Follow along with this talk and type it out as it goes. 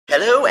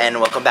Hello and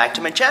welcome back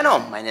to my channel.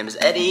 My name is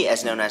Eddie,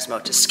 as known as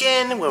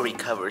Mottaskin, where we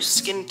cover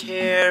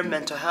skincare,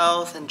 mental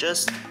health, and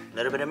just a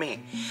little bit of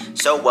me.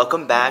 So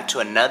welcome back to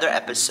another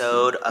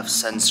episode of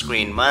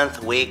Sunscreen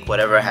Month, Week,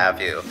 whatever have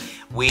you.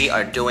 We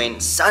are doing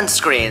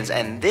sunscreens,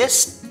 and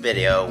this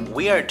video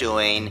we are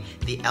doing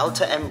the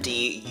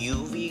EltaMd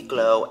UV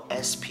Glow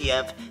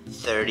SPF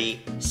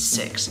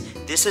 36.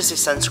 This is a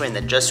sunscreen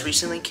that just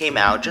recently came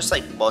out, just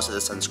like most of the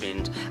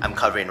sunscreens I'm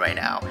covering right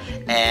now.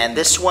 And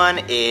this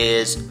one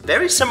is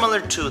very similar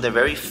to the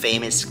very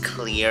famous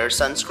clear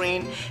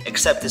sunscreen,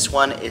 except this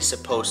one is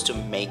supposed to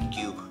make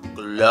you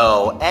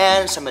glow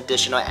and some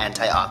additional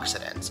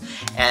antioxidants.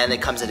 And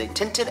it comes in a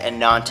tinted and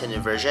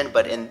non-tinted version,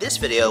 but in this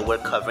video we're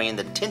covering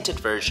the tinted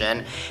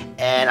version,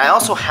 and I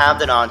also have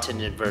the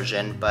non-tinted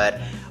version,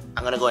 but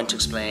I'm gonna go into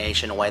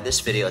explanation why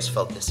this video is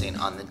focusing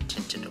on the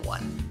tinted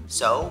one.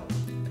 So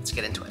let's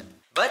get into it.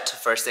 But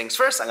first things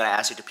first, I'm gonna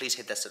ask you to please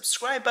hit that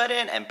subscribe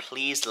button and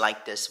please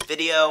like this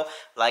video.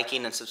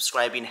 Liking and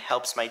subscribing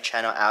helps my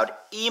channel out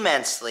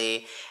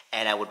immensely,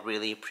 and I would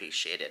really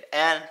appreciate it.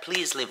 And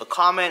please leave a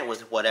comment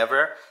with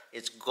whatever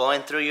is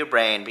going through your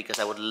brain, because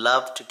I would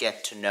love to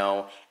get to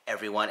know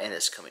everyone in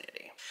this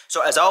community.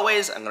 So as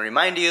always, I'm gonna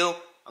remind you,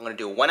 I'm gonna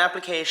do one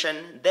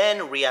application,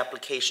 then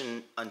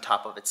reapplication on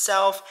top of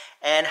itself,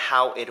 and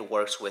how it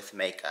works with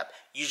makeup.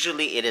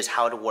 Usually it is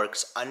how it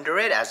works under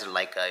it as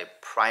like a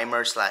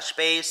primer slash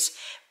base,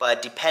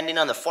 but depending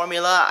on the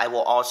formula, I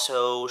will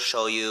also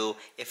show you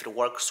if it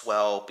works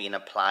well being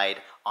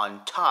applied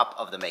on top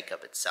of the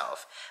makeup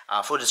itself.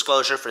 Full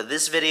disclosure, for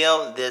this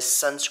video, this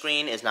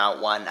sunscreen is not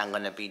one I'm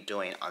gonna be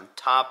doing on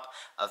top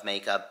of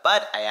makeup,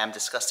 but I am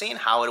discussing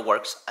how it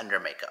works under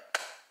makeup.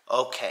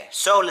 Okay,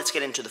 so let's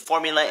get into the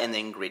formula and the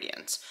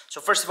ingredients.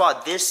 So first of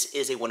all, this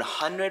is a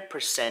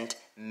 100%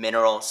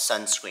 mineral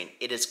sunscreen.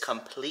 It is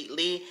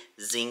completely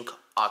zinc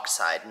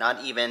oxide,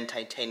 not even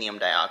titanium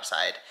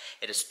dioxide.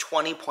 It is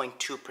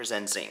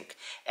 20.2% zinc.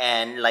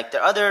 And like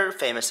the other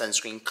famous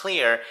sunscreen,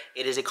 Clear,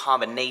 it is a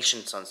combination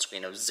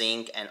sunscreen of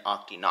zinc and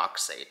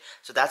octinoxate.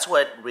 So that's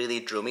what really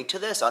drew me to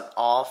this on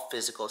all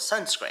physical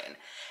sunscreen.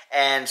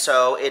 And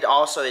so it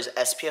also is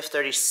SPF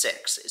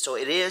 36. So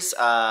it is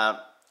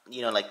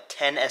you know, like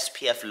 10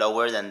 SPF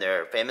lower than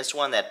their famous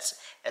one. That's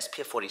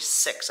SPF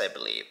 46, I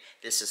believe.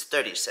 This is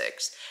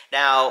 36.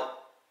 Now,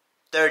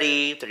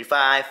 30,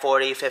 35,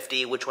 40,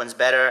 50, which one's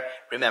better?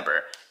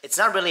 Remember, it's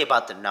not really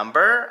about the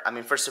number. I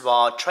mean, first of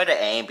all, try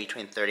to aim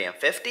between 30 and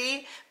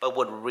 50, but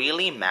what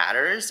really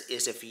matters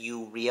is if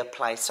you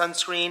reapply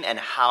sunscreen and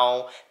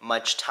how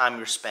much time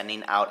you're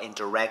spending out in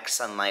direct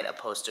sunlight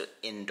opposed to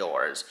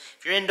indoors.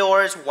 If you're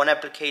indoors, one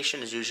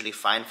application is usually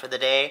fine for the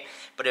day,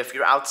 but if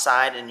you're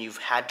outside and you've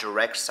had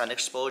direct sun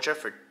exposure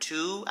for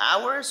 2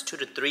 hours, 2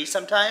 to 3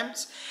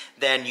 sometimes,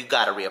 then you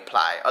gotta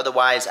reapply.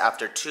 Otherwise,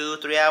 after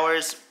 2-3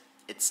 hours,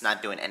 it's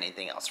not doing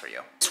anything else for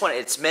you. This one,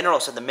 it's mineral,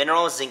 so the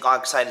mineral zinc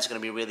oxide is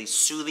going to be really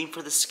soothing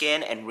for the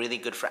skin and really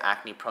good for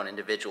acne-prone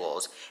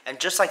individuals. And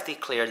just like the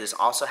Clear, this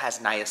also has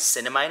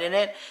niacinamide in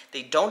it.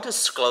 They don't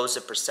disclose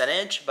the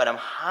percentage, but I'm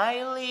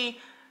highly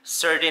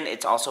certain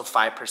it's also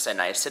 5%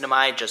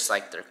 niacinamide, just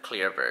like their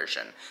Clear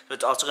version. So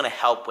it's also going to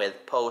help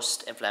with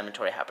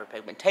post-inflammatory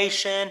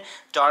hyperpigmentation,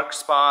 dark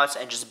spots,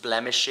 and just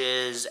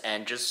blemishes,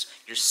 and just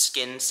your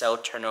skin cell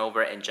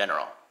turnover in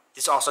general.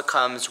 This also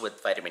comes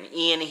with vitamin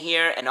E in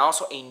here, and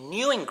also a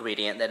new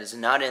ingredient that is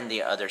not in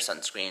the other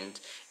sunscreens.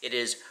 It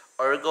is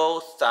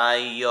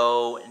ergothione.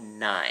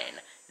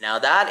 Now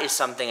that is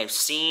something I've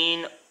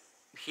seen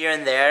here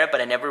and there,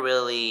 but I never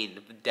really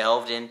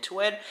delved into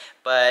it.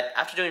 But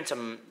after doing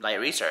some light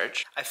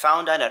research, I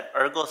found out that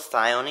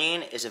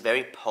ergothione is a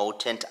very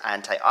potent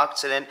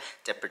antioxidant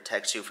that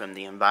protects you from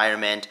the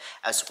environment,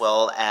 as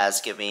well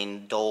as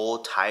giving dull,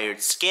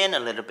 tired skin a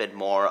little bit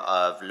more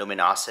of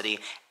luminosity,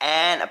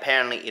 and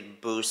apparently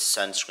it boosts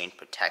sunscreen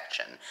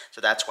protection.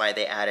 So that's why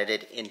they added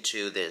it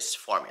into this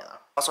formula.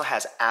 It also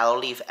has aloe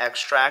leaf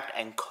extract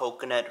and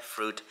coconut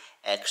fruit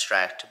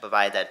extract to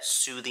provide that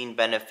soothing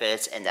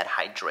benefits and that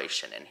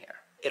hydration in here.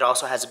 It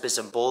also has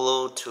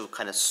bisabolol to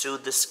kind of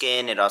soothe the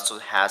skin. It also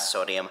has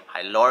sodium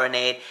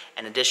hyaluronate,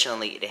 and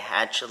additionally it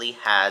actually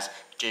has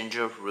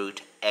ginger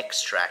root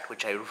extract,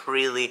 which I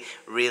really,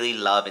 really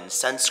love in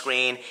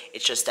sunscreen.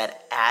 It's just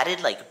that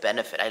added like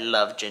benefit. I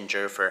love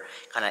ginger for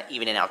kind of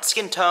evening out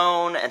skin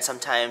tone, and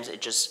sometimes it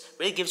just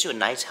really gives you a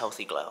nice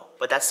healthy glow.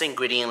 But that's the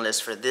ingredient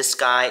list for this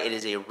guy. It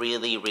is a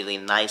really, really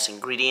nice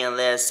ingredient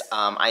list.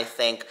 I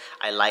think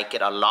I like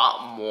it a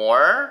lot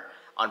more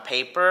on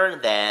paper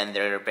than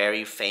their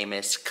very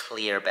famous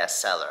Clear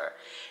bestseller.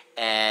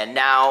 And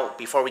now,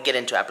 before we get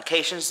into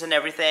applications and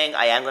everything,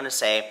 I am going to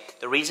say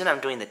the reason I'm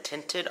doing the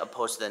tinted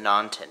opposed to the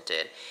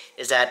non-tinted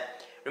is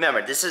that,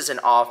 remember, this is an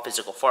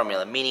all-physical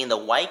formula, meaning the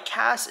white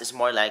cast is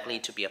more likely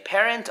to be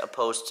apparent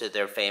opposed to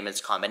their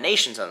famous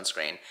combination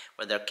sunscreen,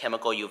 where their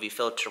chemical UV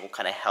filter will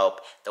kind of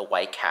help the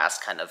white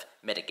cast kind of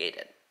mitigate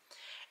it.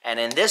 And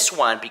in this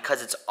one,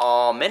 because it's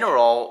all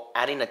mineral,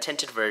 adding a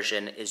tinted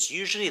version is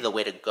usually the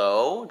way to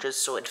go,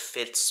 just so it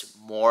fits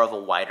more of a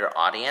wider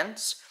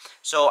audience.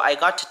 So I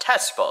got to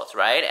test both,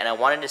 right? And I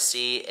wanted to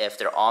see if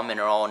their all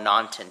mineral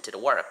non-tinted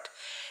worked.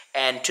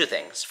 And two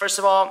things. First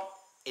of all,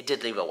 it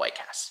did leave a white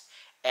cast.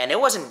 And it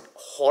wasn't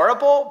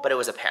horrible, but it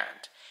was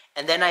apparent.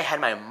 And then I had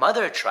my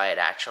mother try it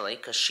actually,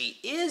 because she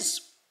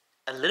is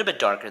a little bit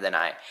darker than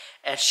I.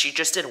 And she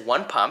just did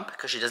one pump,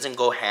 because she doesn't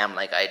go ham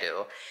like I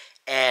do.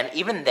 And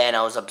even then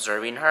I was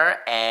observing her,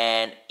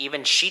 and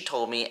even she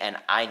told me, and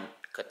I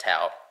could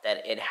tell,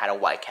 that it had a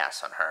white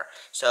cast on her.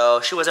 So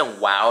she wasn't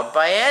wowed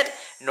by it,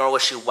 nor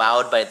was she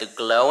wowed by the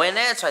glow in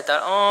it. So I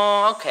thought,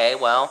 oh, okay,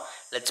 well,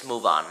 let's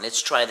move on.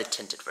 Let's try the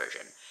tinted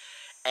version.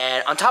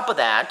 And on top of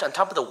that, on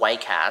top of the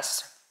white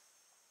cast,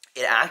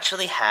 it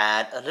actually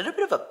had a little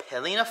bit of a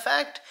pilling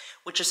effect,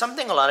 which is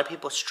something a lot of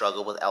people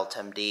struggle with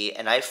EltaMd,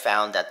 and I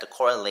found that the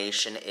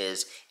correlation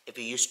is if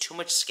you use too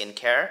much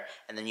skincare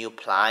and then you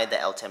apply the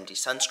EltaMd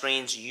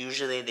sunscreens,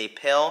 usually they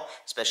pill,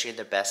 especially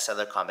the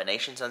bestseller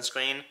combination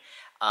sunscreen.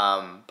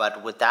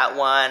 But with that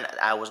one,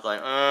 I was going,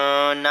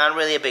 not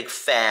really a big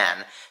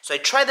fan. So I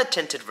tried the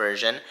tinted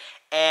version,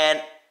 and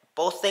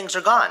both things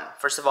are gone.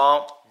 First of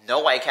all, no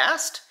white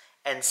cast,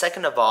 and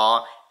second of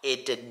all,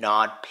 it did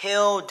not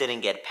pill, didn't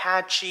get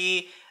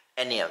patchy,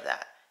 any of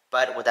that.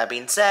 But with that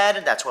being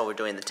said, that's why we're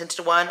doing the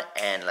tinted one,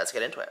 and let's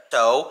get into it.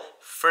 So,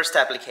 first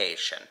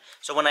application.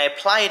 So when I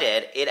applied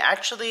it, it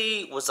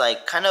actually was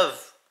like kind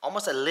of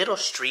almost a little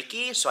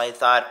streaky, so I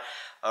thought,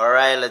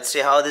 alright, let's see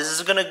how this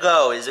is gonna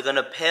go. Is it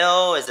gonna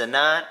pill? Is it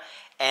not?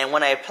 And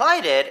when I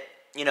applied it,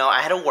 you know,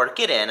 I had to work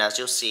it in, as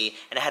you'll see,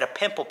 and I had a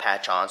pimple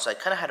patch on, so I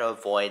kind of had to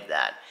avoid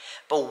that.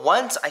 But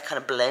once I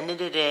kind of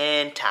blended it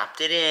in, tapped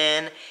it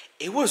in,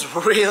 it was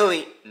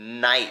really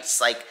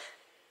nice. Like,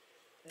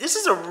 this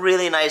is a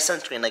really nice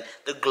sunscreen. Like,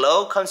 the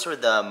glow comes through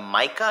the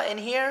mica in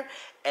here,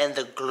 and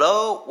the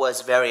glow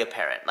was very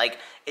apparent. Like,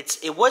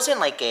 it wasn't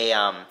like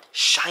a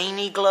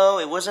shiny glow.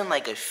 It wasn't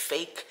like a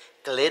fake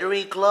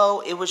glittery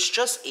glow. It was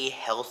just a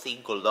healthy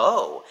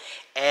glow,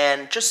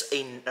 and just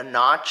a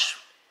notch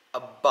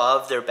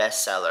above their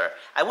bestseller.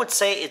 I would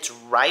say it's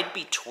right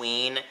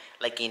between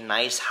like a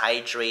nice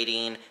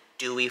hydrating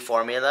dewy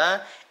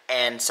formula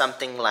and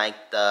something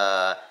like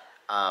the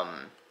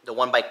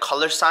one by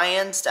Color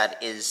Science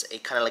that is a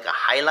kind of like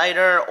a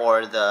highlighter,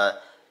 or the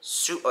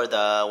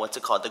what's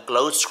it called, the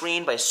Glow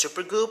Screen by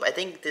Supergoop. I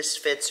think this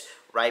fits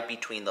right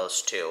between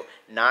those two.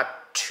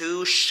 Not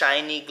too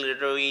shiny,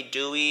 glittery,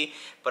 dewy,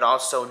 but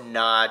also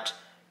not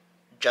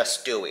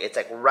just dewy. It's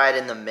like right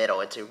in the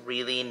middle. It's a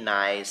really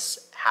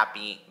nice,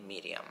 happy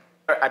medium.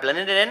 I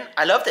blended it in.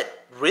 I loved it.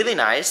 Really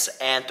nice.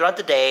 And throughout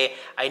the day,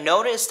 I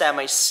noticed that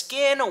my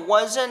skin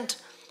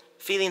wasn't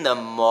feeling the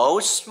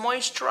most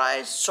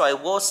moisturized. So I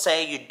will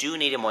say you do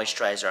need a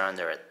moisturizer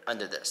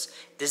under this.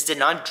 This did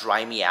not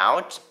dry me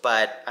out,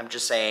 but I'm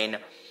just saying,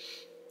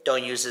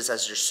 don't use this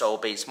as your sole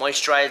base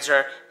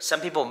moisturizer.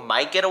 Some people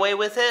might get away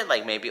with it,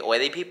 like maybe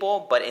oily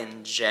people, but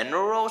in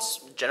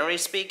generally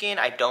speaking,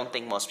 I don't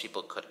think most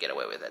people could get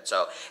away with it.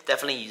 So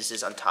definitely use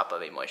this on top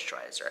of a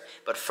moisturizer.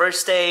 But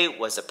first day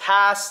was a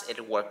pass.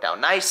 It worked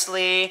out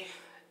nicely.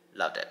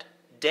 Loved it.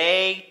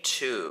 Day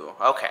 2.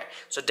 Okay,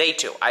 so day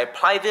 2. I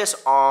applied this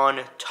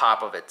on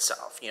top of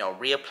itself. You know,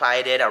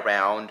 reapplied it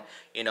around,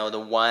 you know, the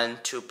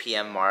 1-2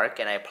 p.m. mark,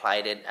 and I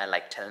applied it at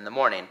like 10 in the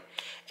morning.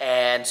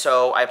 And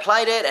so I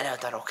applied it, and I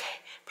thought, okay,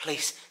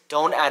 please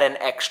don't add an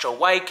extra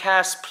white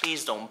cast.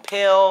 Please don't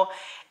pill.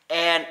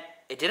 And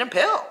it didn't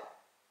pill,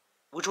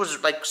 which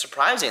was like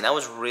surprising. That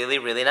was really,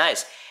 really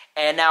nice.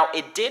 And now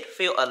it did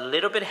feel a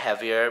little bit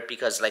heavier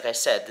because, like I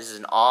said, this is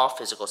an all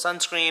physical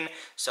sunscreen.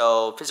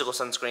 So physical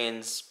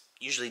sunscreens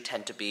usually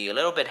tend to be a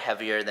little bit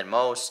heavier than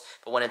most.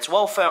 But when it's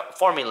well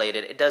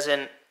formulated, it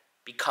doesn't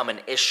become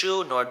an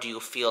issue, nor do you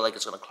feel like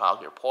it's going to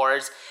clog your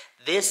pores.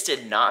 This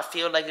did not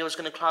feel like it was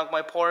going to clog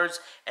my pores,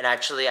 and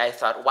actually I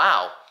thought,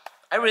 wow,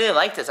 I really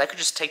like this. I could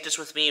just take this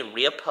with me,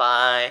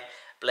 reapply,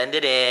 blend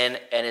it in,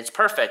 and it's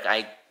perfect.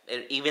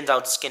 It evens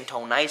out skin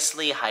tone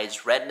nicely,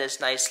 hides redness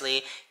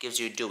nicely, gives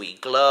you a dewy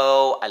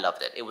glow. I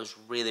loved it. It was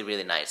really,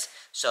 really nice.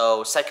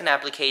 So second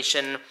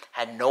application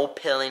had no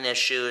pilling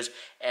issues,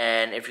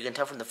 and if you can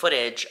tell from the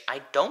footage,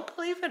 I don't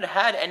believe it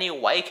had any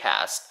white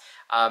cast.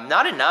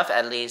 Not enough,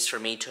 at least, for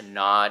me to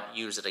not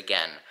use it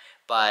again.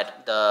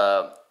 But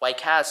the white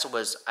cast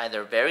was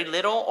either very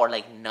little or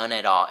like none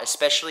at all,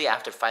 especially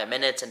after 5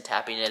 minutes and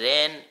tapping it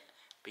in.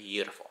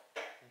 Beautiful.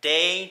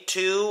 Day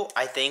 2,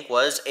 I think,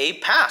 was a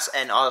pass.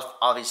 And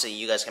obviously,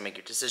 you guys can make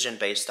your decision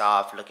based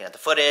off looking at the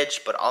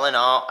footage. But all in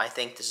all, I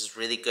think this is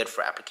really good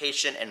for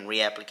application and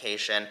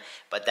reapplication.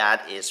 But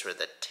that is for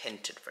the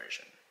tinted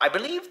version. I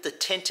believe the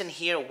tint in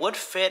here would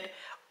fit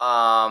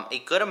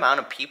a good amount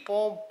of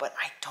people, but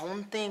I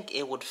don't think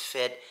it would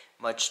fit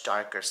much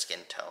darker skin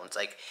tones.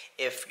 Like,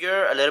 if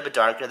you're a little bit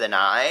darker than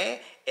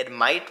I, it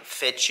might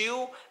fit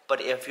you,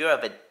 but if you're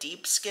of a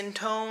deep skin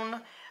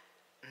tone,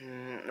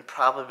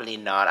 probably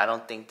not. I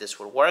don't think this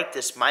would work.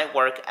 This might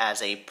work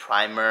as a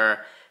primer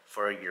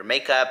for your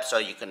makeup so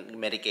you can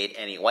mitigate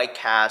any white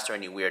cast or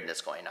any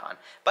weirdness going on.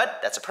 But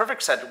that's a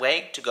perfect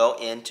segue to go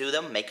into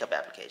the makeup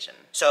application.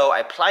 So I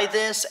applied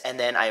this and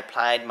then I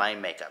applied my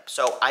makeup.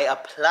 So I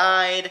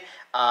applied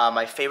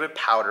my favorite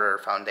powder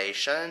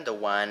foundation, the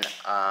one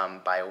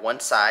by One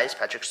Size,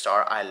 Patrick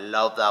Star. I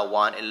love that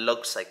one. It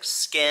looks like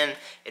skin.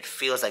 It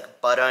feels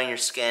like butter on your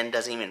skin.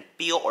 Doesn't even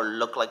feel or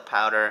look like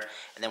powder.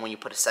 And then when you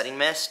put a setting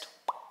mist,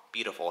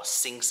 beautiful,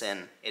 sinks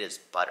in. It is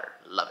butter.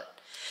 Love it.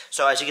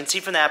 So as you can see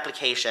from the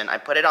application, I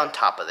put it on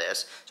top of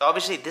this. So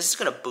obviously this is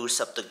gonna boost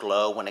up the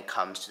glow when it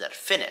comes to that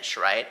finish,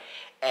 right?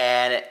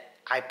 And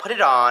I put it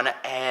on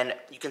and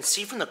you can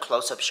see from the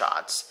close-up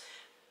shots,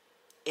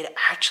 it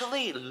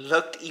actually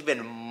looked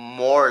even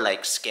more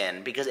like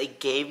skin because it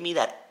gave me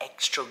that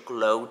extra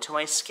glow to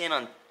my skin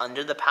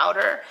under the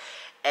powder.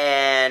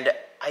 And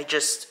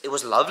it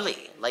was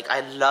lovely. Like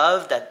I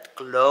love that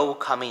glow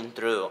coming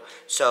through.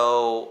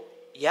 So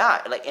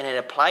yeah, and it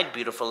applied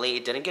beautifully.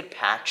 It didn't get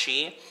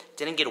patchy,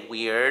 didn't get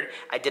weird.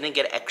 I didn't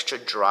get extra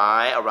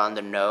dry around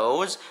the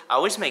nose. I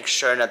always make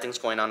sure nothing's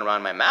going on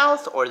around my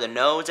mouth or the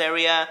nose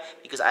area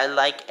because I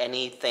like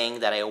anything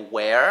that I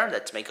wear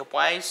that's makeup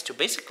wise to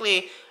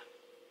basically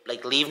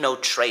like leave no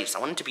trace. I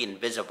want it to be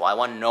invisible. I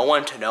want no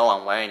one to know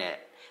I'm wearing it.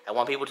 I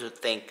want people to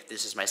think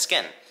this is my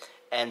skin.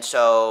 And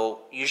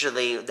so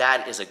usually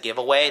that is a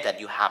giveaway that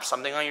you have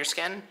something on your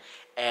skin.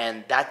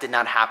 And that did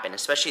not happen,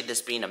 especially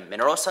this being a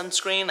mineral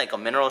sunscreen. Like a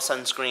mineral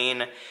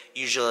sunscreen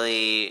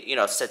usually, you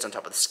know, sits on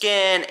top of the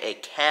skin.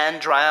 It can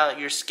dry out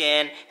your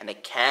skin and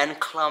it can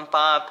clump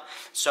up.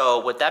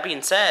 So with that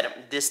being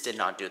said, this did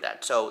not do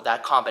that. So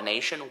that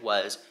combination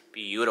was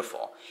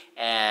beautiful.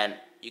 And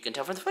you can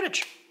tell from the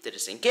footage. Did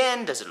it sink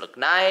in? Does it look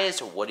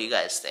nice? What do you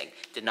guys think?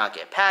 Did not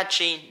get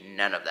patchy?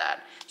 None of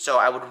that. So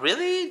I would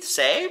really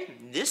say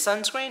this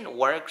sunscreen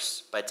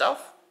works by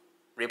itself,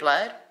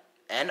 reapplied,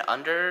 and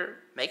under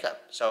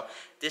makeup. So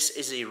this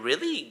is a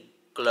really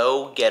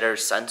glow getter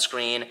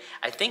sunscreen.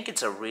 I think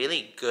it's a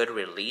really good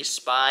release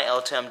by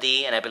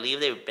EltaMd, and I believe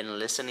they've been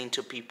listening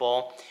to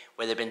people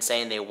where they've been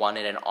saying they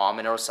wanted an all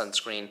mineral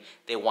sunscreen.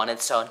 They wanted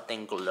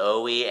something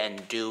glowy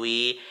and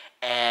dewy,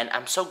 and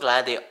I'm so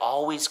glad they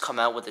always come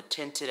out with a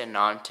tinted and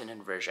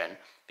non-tinted version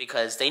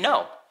because they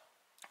know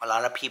a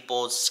lot of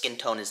people's skin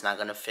tone is not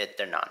going to fit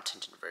their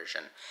non-tinted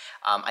version.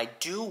 I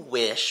do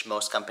wish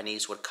most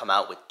companies would come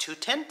out with two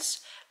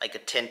tints, like a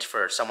tint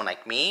for someone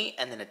like me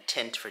and then a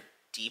tint for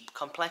deep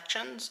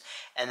complexions.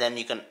 And then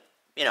you can,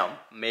 you know,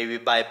 maybe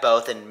buy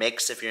both and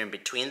mix if you're in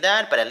between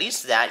that. But at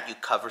least that you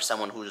cover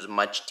someone who's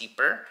much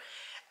deeper.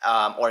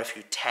 Or if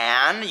you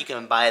tan, you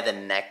can buy the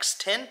next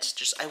tint.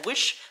 I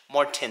wish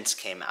more tints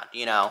came out,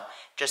 you know,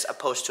 just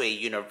opposed to a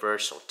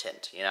universal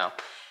tint, you know.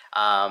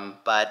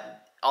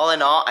 But all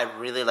in all, I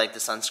really like the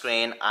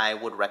sunscreen. I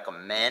would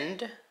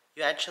recommend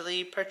you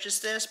actually purchase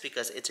this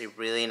because it's a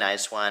really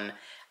nice one.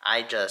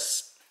 I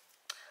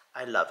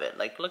love it.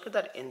 Like, look at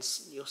that,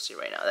 you'll see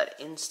right now, that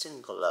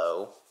instant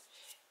glow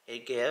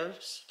it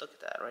gives. Look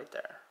at that right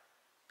there.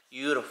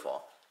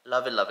 Beautiful.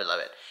 Love it, love it, love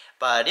it.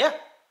 But yeah,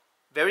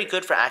 very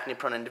good for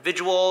acne-prone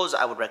individuals.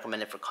 I would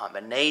recommend it for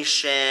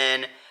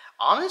combination.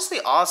 Honestly,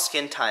 all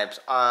skin types.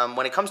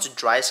 When it comes to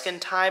dry skin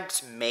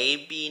types,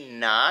 maybe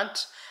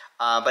not.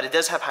 But it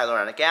does have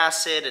hyaluronic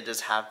acid, it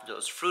does have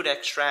those fruit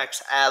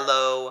extracts,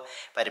 aloe,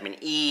 vitamin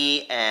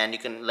E, and you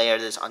can layer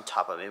this on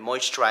top of a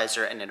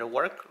moisturizer and it'll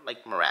work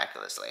like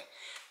miraculously.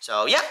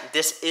 So yeah,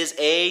 this is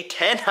a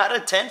 10 out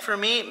of 10 for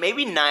me,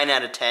 maybe 9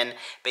 out of 10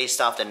 based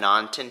off the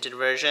non-tinted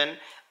version.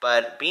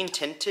 But being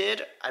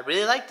tinted, I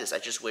really like this. I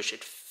just wish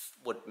it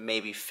would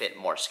maybe fit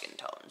more skin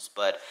tones.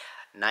 But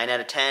 9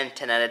 out of 10,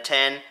 10 out of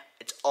 10,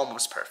 it's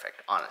almost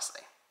perfect,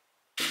 honestly.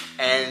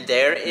 And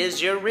there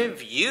is your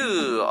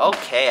review.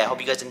 Okay, I hope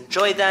you guys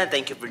enjoyed that.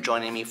 Thank you for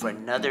joining me for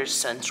another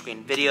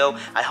sunscreen video.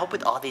 I hope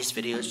with all these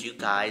videos you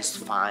guys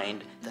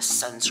find the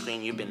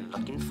sunscreen you've been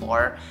looking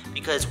for,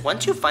 because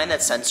once you find that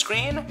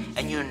sunscreen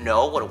and you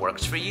know what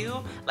works for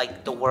you,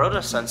 like the world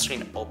of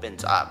sunscreen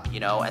opens up, you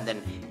know, and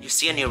then you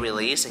see a new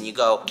release and you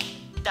go,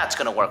 that's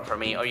gonna work for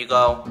me, or you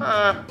go,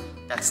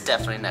 that's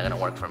definitely not gonna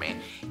work for me,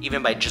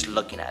 even by just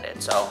looking at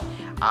it. So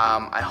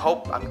I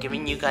hope I'm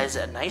giving you guys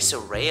a nice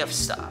array of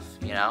stuff,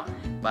 you know.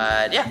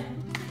 But yeah,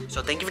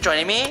 so thank you for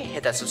joining me.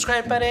 Hit that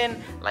subscribe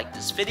button, like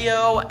this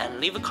video, and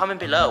leave a comment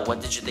below.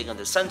 What did you think of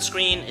the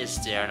sunscreen?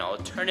 Is there an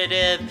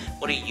alternative?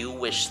 What do you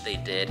wish they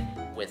did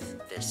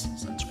with this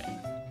sunscreen?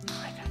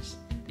 Alright guys,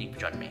 thank you for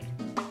joining me.